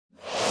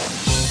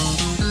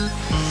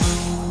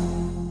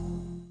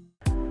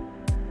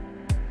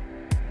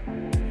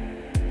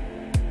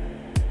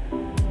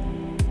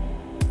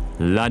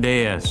La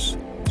Déesse,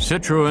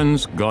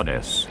 Citroen's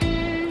goddess.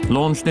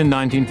 Launched in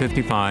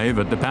 1955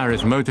 at the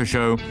Paris Motor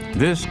Show,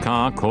 this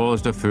car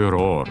caused a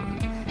furore.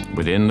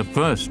 Within the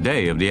first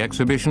day of the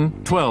exhibition,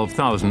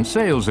 12,000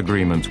 sales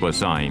agreements were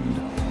signed.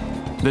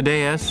 The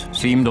Déesse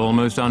seemed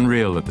almost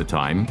unreal at the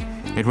time.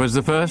 It was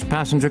the first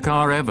passenger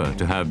car ever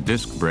to have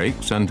disc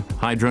brakes and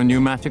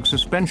hydropneumatic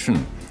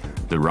suspension.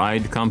 The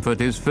ride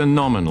comfort is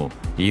phenomenal,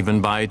 even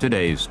by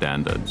today's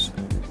standards.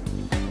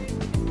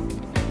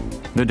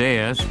 The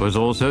Déesse was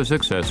also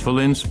successful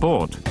in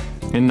sport.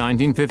 In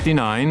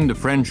 1959, the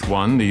French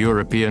won the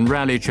European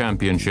Rally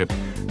Championship.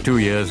 2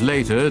 years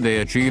later, they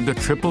achieved a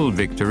triple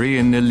victory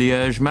in the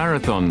Liège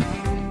Marathon.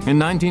 In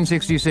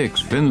 1966,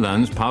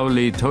 Finland's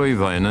Pauli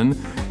Toivonen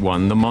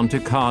won the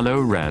Monte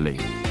Carlo Rally.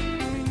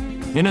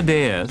 In a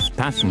Déesse,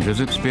 passengers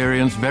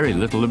experience very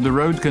little of the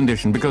road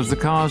condition because the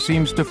car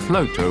seems to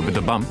float over the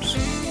bumps.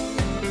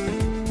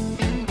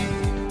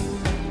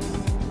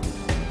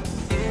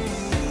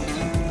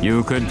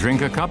 You could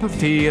drink a cup of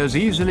tea as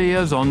easily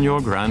as on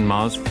your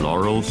grandma's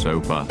floral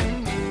sofa.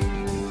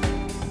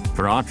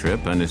 For our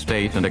trip, an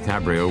estate and a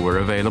cabrio were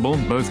available.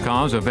 Both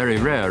cars are very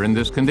rare in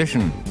this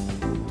condition.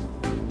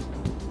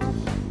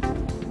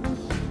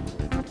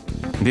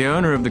 The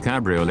owner of the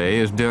cabriolet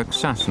is Dirk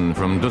Sassen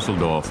from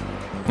Düsseldorf.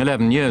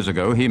 11 years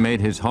ago, he made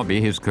his hobby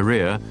his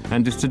career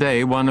and is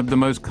today one of the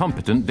most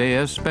competent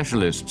Déesse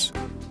specialists.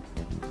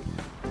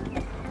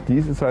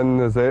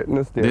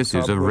 This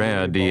is a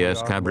rare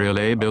Déesse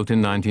cabriolet built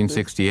in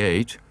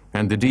 1968,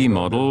 and the D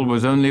model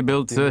was only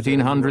built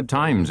 1,300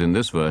 times in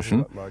this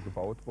version.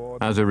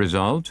 As a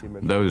result,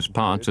 those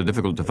parts are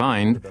difficult to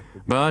find,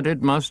 but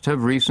it must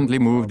have recently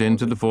moved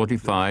into the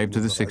 45 to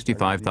the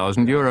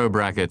 65,000 euro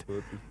bracket.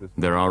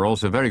 There are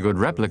also very good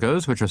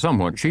replicas, which are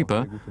somewhat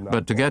cheaper,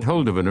 but to get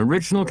hold of an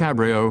original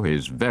cabrio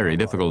is very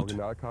difficult.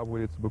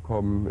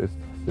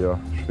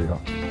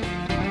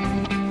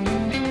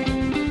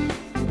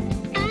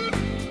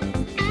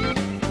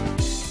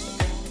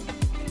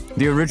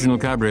 The original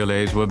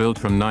cabriolets were built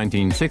from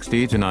 1960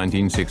 to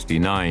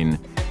 1969.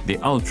 The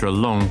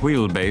ultra-long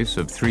wheelbase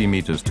of 3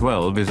 meters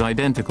 12 is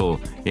identical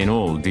in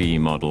all D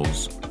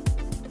models.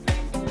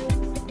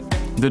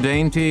 The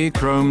dainty,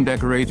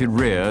 chrome-decorated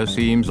rear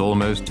seems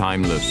almost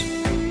timeless.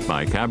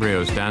 By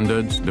cabrio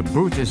standards, the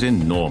boot is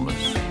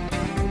enormous.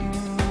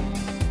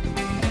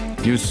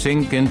 You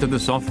sink into the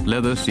soft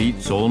leather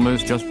seats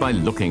almost just by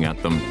looking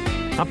at them.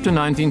 Up to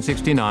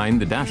 1969,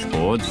 the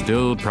dashboard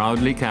still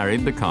proudly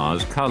carried the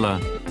car's color.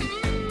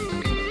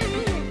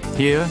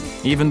 Here,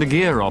 even the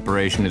gear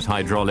operation is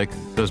hydraulic.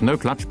 There's no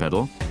clutch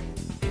pedal.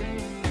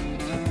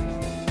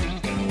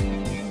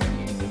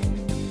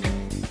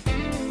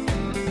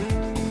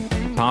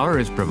 Power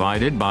is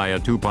provided by a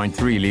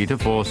 2.3-liter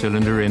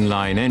four-cylinder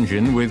inline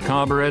engine with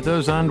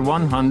carburetors and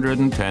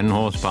 110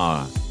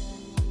 horsepower.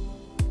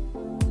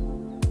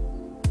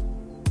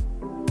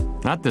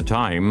 At the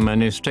time,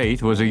 an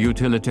estate was a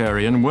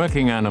utilitarian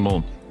working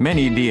animal.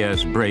 Many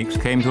Déesse brakes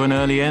came to an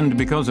early end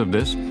because of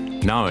this.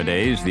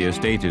 Nowadays, the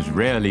estate is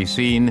rarely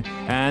seen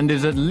and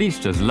is at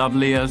least as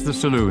lovely as the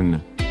saloon.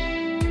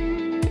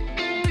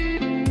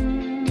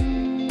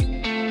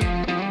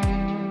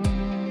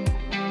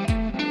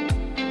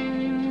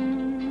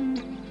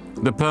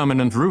 The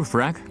permanent roof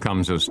rack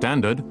comes as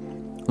standard.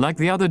 Like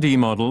the other D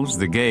models,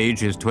 the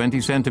gauge is 20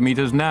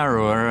 centimeters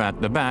narrower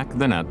at the back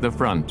than at the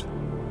front.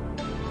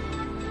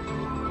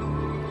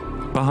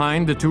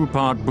 Behind the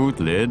two-part boot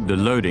lid, the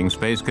loading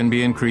space can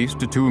be increased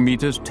to 2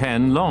 meters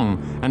 10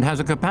 long and has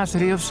a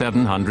capacity of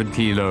 700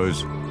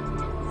 kilos.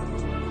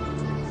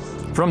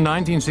 From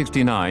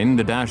 1969,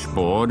 the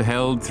dashboard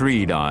held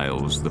 3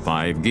 dials. The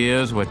 5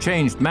 gears were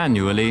changed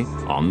manually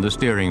on the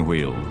steering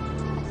wheel.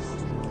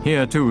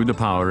 Here, too, the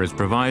power is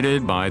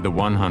provided by the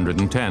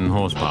 110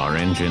 horsepower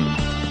engine.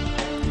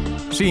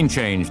 Scene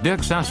change,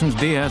 Dirk Sassen's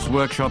Déesse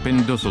workshop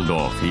in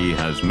Düsseldorf. He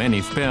has many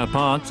spare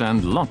parts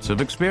and lots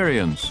of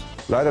experience.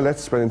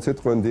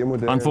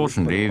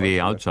 Unfortunately, the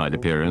outside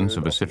appearance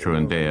of a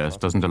Citroen Déesse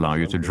doesn't allow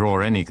you to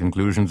draw any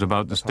conclusions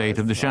about the state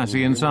of the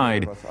chassis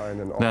inside.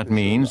 That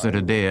means that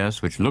a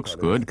Déesse which looks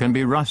good can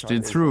be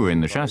rusted through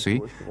in the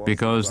chassis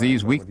because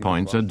these weak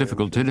points are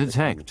difficult to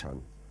detect.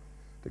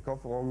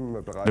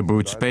 The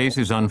boot space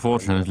is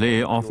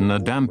unfortunately often a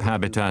damp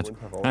habitat,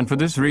 and for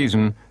this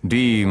reason,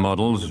 D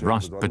models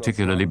rust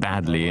particularly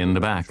badly in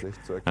the back,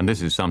 and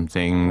this is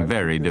something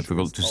very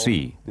difficult to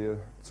see.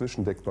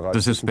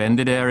 The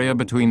suspended area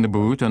between the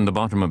boot and the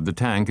bottom of the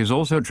tank is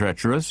also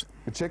treacherous.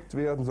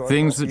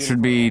 Things that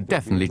should be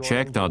definitely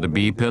checked are the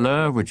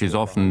B-pillar, which is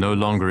often no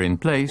longer in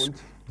place,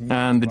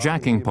 and the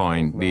jacking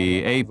point,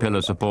 the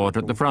A-pillar support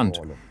at the front.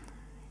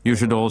 You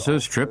should also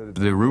strip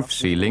the roof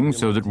ceiling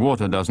so that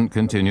water doesn't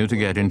continue to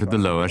get into the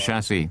lower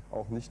chassis.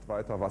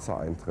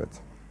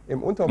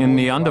 In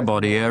the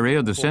underbody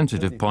area, the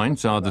sensitive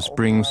points are the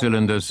spring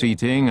cylinder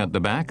seating at the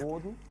back,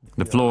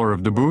 the floor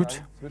of the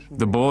boot,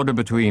 the border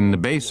between the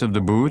base of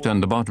the boot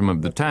and the bottom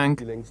of the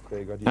tank,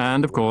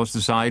 and of course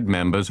the side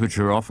members, which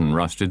are often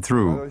rusted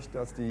through.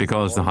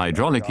 Because the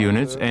hydraulic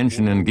units,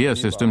 engine and gear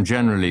system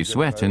generally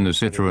sweat in the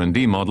Citroën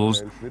D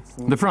models,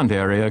 the front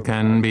area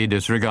can be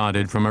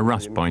disregarded from a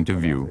rust point of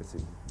view.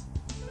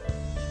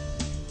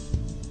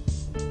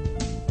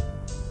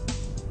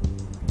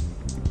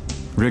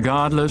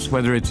 Regardless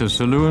whether it's a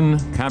saloon,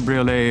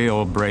 cabriolet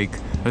or brake,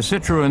 a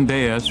Citroën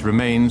DS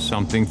remains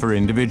something for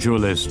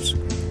individualists.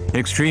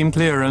 Extreme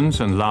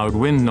clearance and loud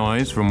wind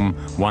noise from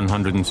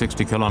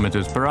 160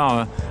 kilometers per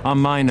hour are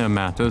minor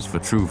matters for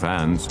true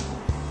fans.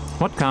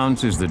 What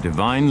counts is the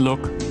divine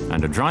look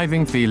and a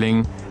driving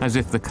feeling as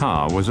if the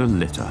car was a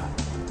litter.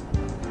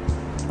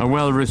 A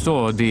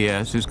well-restored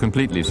DS is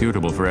completely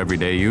suitable for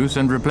everyday use,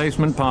 and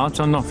replacement parts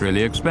are not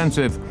really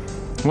expensive.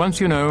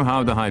 Once you know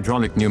how the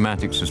hydraulic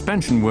pneumatic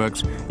suspension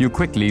works, you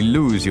quickly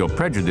lose your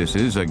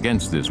prejudices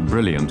against this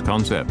brilliant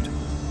concept.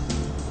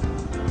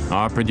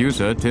 Our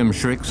producer, Tim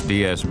Schrick's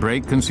DS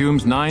brake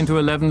consumes 9 to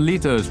 11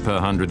 liters per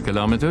 100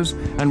 kilometers,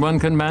 and one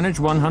can manage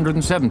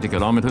 170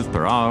 kilometers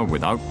per hour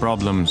without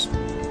problems.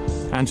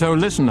 And so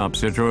listen up,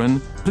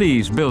 Citroën.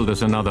 Please build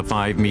us another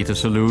 5-meter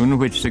saloon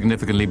which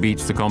significantly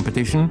beats the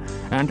competition.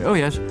 And oh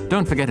yes,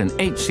 don't forget an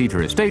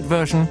 8-seater estate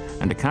version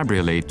and a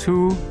cabriolet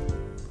too.